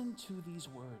listen to these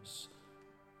words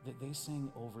that they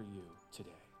sing over you today.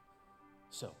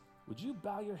 So, would you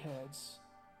bow your heads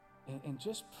and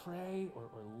just pray or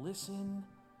listen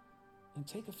and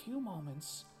take a few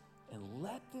moments and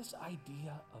let this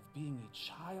idea of being a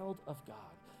child of God,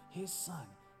 his son,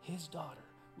 his daughter,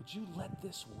 would you let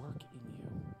this work in you?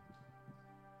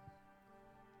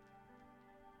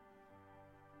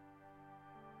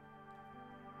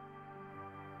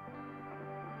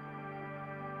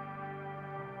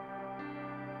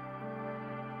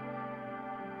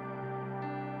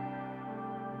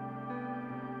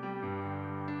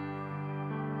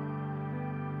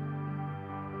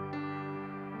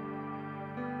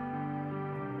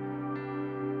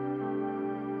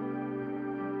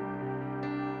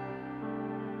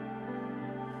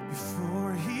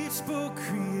 Before he spoke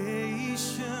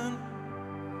creation,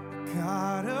 the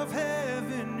God of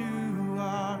heaven knew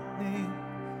our name.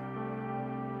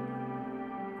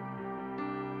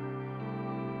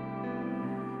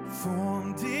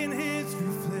 Formed in his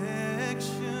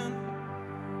reflection,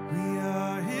 we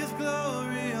are his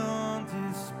glory on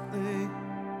display.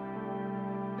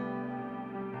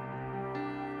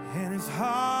 And his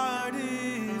heart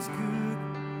is good,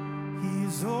 he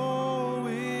is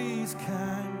always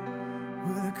kind.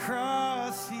 With a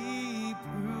cross he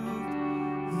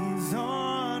proved he's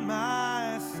on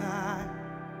my side.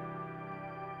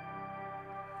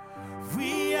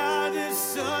 We are the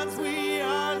sons, we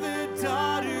are the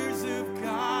daughters of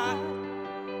God.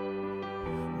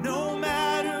 No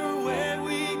matter where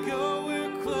we go,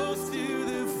 we're close to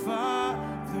the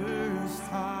Father's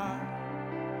heart.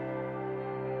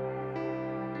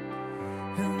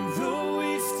 And though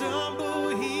we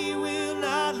stumble, he will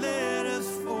not let us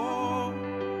fall.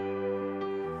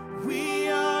 We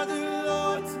are the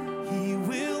Lord's, he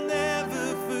will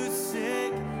never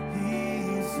forsake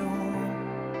his own.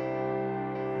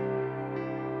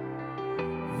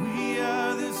 We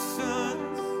are the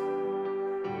sons,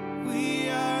 we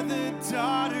are the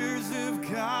daughters of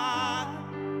God.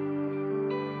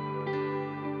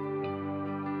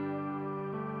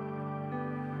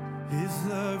 His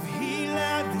love he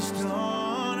lavished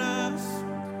on us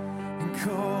and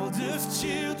called us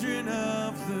children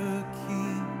of the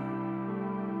King.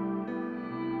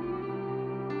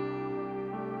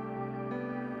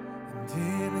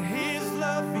 And in his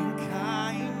loving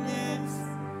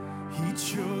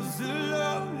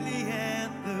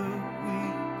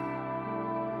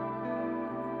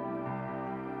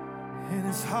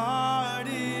His heart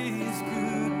is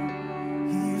good.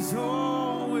 He's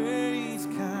always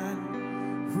kind.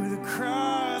 With a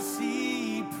cross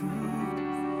he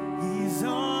proved he's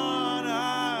on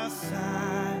our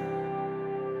side.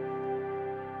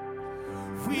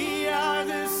 We are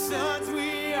the sons,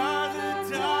 we are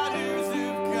the daughters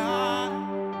of God.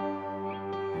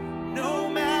 No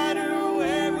matter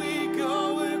where we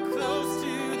go, we're close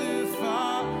to the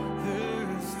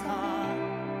Father's heart.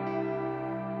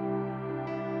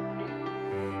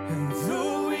 And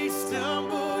though we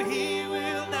stumble, he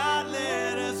will not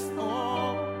let us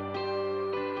fall.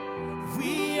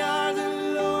 We are the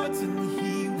Lord's and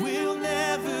he will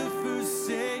never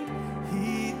forsake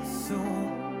his own.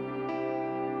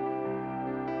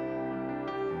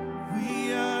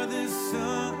 We are the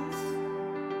sons,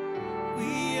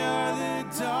 we are the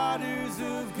daughters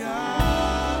of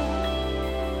God.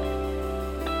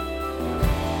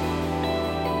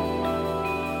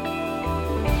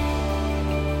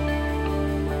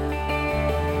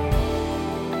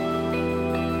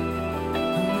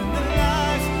 When the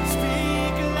lies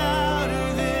speak louder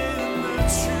than the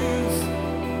truth,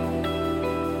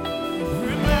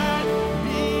 remind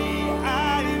me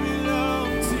I belong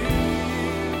to you.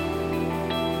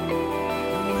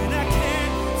 When I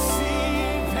can't see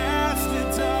past the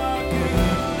dark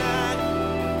of night,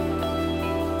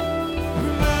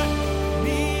 remind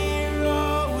me you're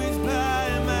always by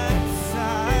my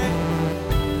side.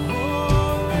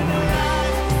 Oh, when the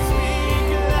lies speak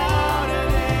louder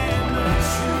than the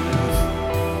truth,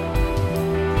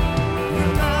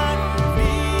 remind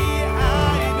me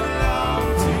I belong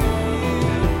to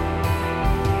you.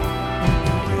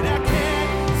 When I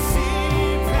can't see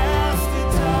past the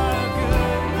dark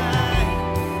of night,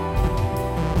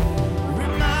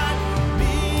 remind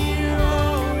me you're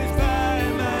always by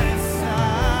my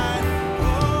side.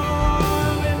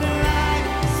 Oh, when the lies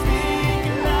speak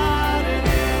louder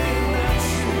than the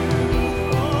truth,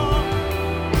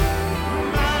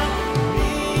 remind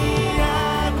me I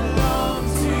belong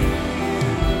to you.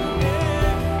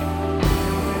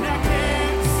 When I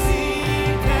can't see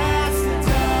past the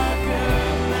dark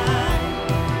of night,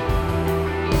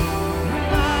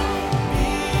 remind me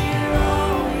you're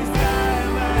always by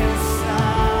my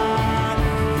side.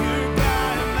 You're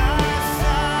by my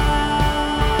side.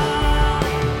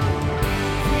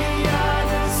 We are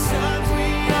the sons,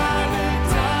 we are the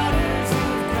daughters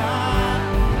of God.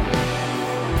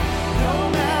 No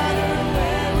matter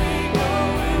where we go,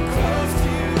 we're close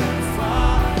to the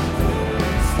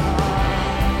Father's heart.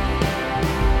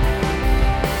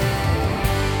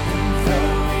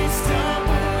 Though we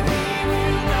stumble, he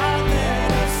will not let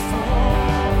us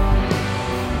fall.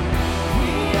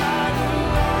 We are the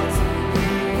Lord's,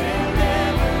 he will never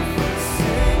forsake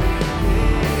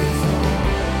his own.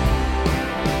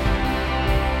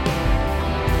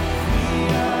 We are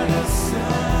the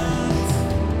sons, we are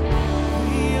the daughters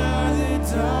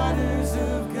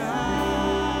of God.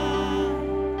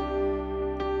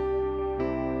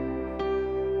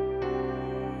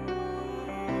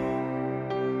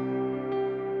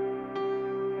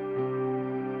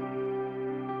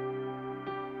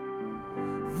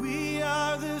 We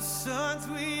are the sons,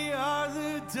 we are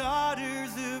the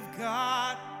daughters of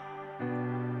God.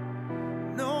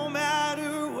 No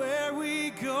matter where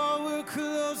we go, we're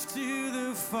close to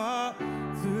the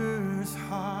Father's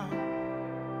heart.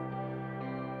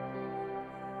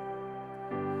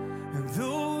 And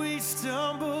though we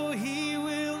stumble, he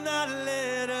will not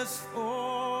let us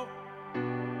fall.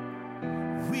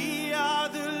 We are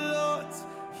the Lord's,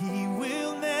 he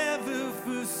will never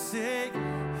forsake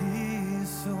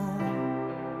his own.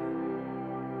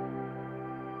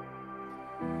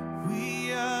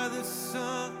 We are the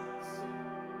sons,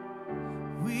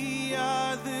 we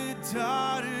are the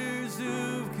daughters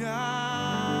of God.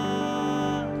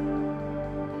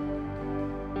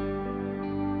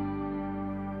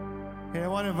 Hey, I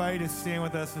want to invite you to stand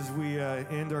with us as we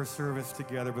end our service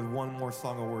together with one more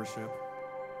song of worship.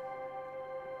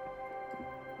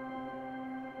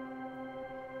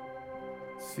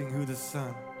 Sing who the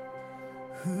Son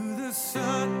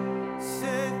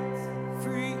sets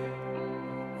free,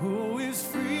 who is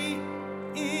free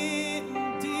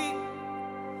indeed.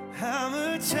 I'm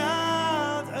a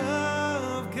child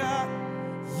of God,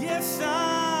 yes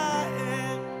I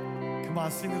am. Come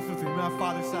on, sing this with me. In my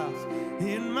Father's house,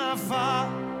 in my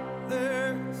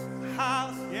Father's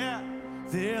house, yeah,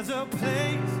 there's a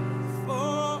place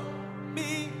for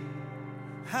me.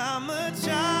 I'm a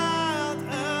child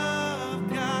of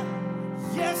God,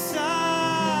 yes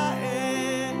I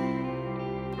am.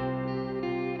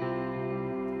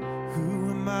 Who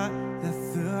am I that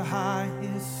the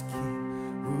highest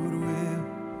King would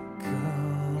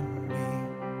welcome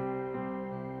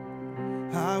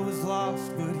was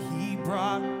lost, but he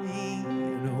brought me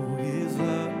in. Oh, his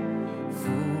love for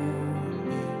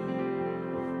me.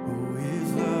 Oh,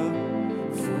 his love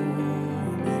for me.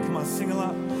 Come on, sing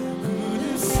aloud. Who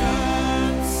the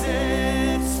sun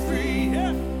sets free.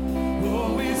 Yeah.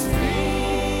 Oh, it's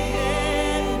free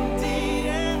indeed.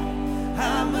 Yeah.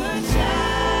 I'm a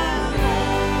child of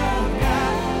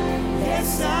God.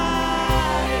 Yes, I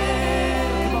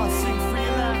am. Come on, sing free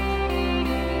at last.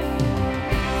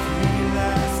 Free at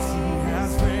last, he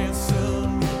has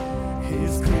ransomed me.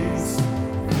 His grace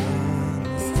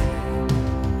runs deep.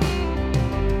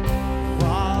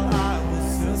 While I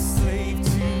was a slave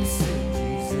to sin,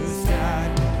 Jesus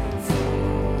died for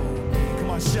me. Come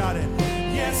on, shout it.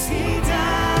 Yes, he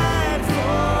died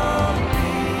for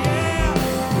me. Yeah.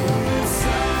 The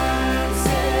sun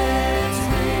sets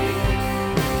free.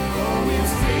 Oh,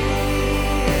 it's free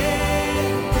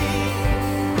indeed.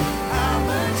 I'm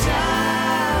a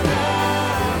child of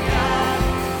God.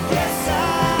 Yes, I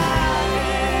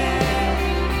am.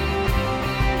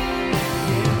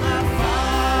 In my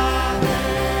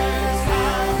Father's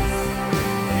house,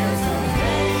 there's a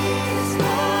place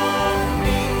for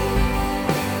me.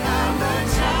 I'm a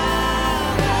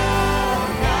child of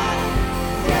God.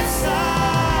 Yes, I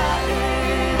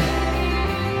am.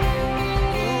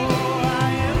 Oh, I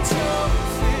am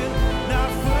chosen, not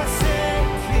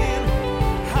forsaken.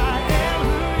 I am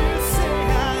who you say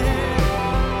I am.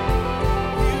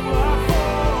 You are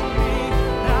for me,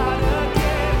 not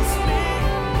against me.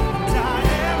 And I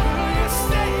am who you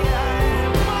say I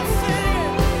am. I say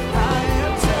it. I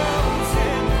am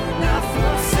chosen, not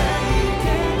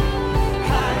forsaken. I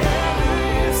am who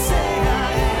you say I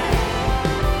am.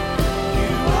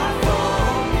 You are for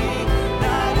me,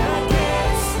 not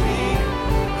against me.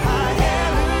 I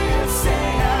am who you say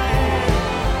I am.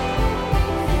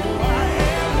 Oh, I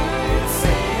am who you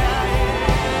say I am.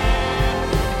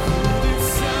 Who the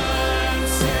sun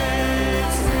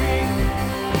sets free.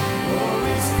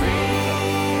 Oh, it's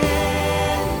free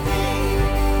indeed.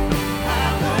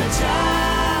 I'm a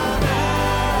child of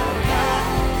God.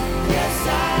 Yes, I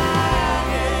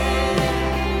am.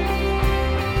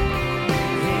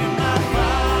 In my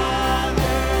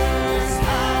Father's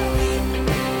house,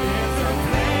 there's a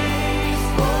place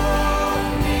for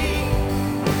me.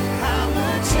 I'm a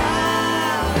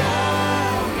child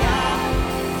of God.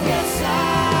 Yes, I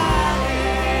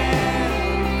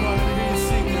am. Come on, let me hear you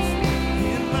sing this.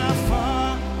 In my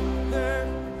Father's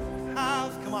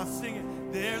house, come on, sing it.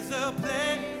 There's a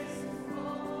place.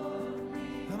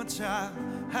 I'm a child.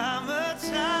 I'm a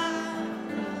child.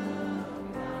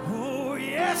 Oh,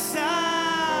 yes,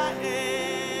 I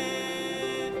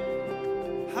am.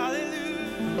 Hallelujah.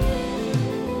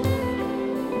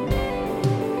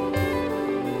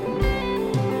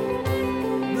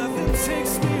 Nothing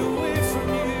takes me away from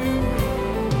you.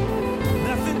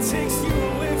 Nothing takes you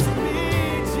away from me,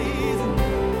 Jesus.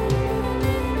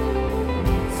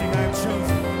 Sing, I am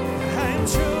chosen. I am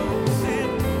chosen,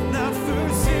 not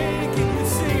forsaken. You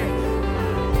sing it.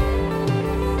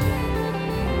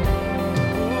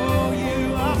 Oh, you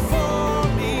are for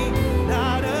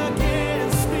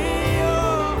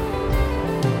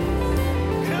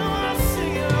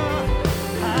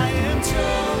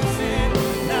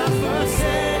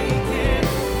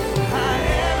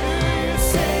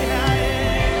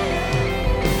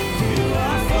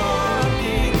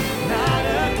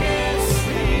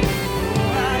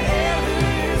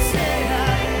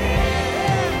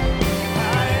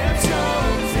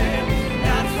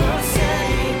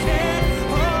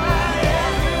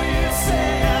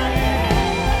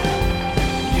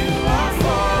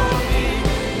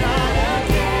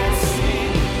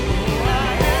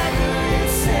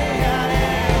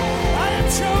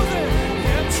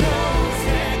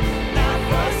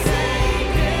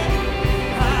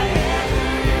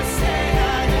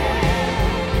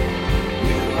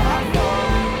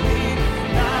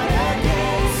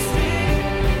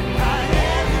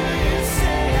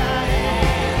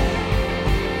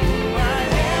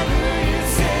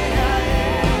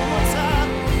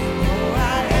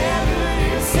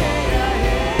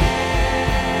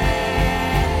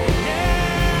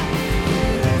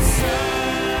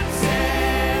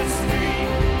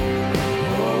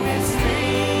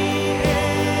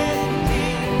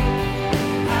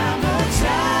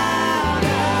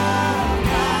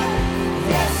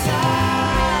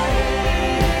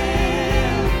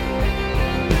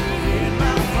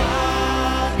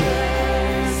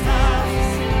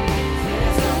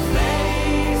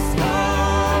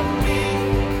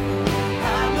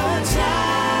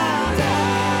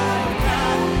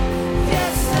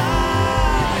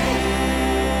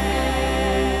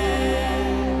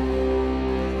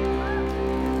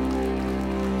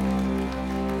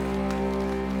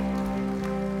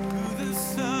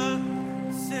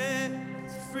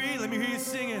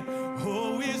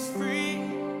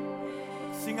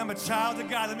a child of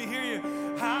God. Let me hear you.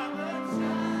 I'm a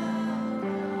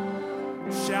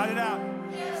child. Shout it out.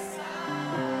 Yes,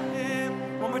 I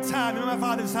am. One more time. In my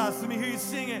Father's house. Let me hear you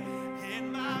sing it. In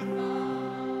my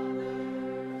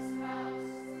Father's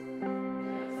house,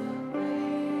 there's a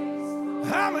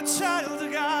place. I'm a child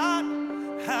of God.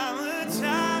 I'm a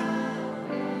child.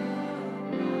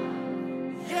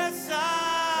 Yes,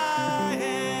 I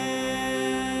am.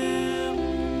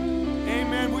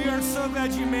 Amen. We are so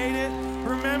glad you made it.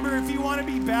 Remember, if you want to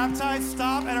be baptized,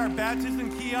 stop at our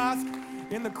baptism kiosk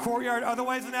in the courtyard.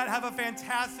 Otherwise than that, have a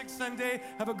fantastic Sunday.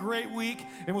 Have a great week.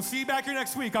 And we'll see you back here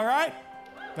next week, all right?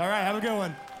 All right, have a good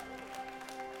one.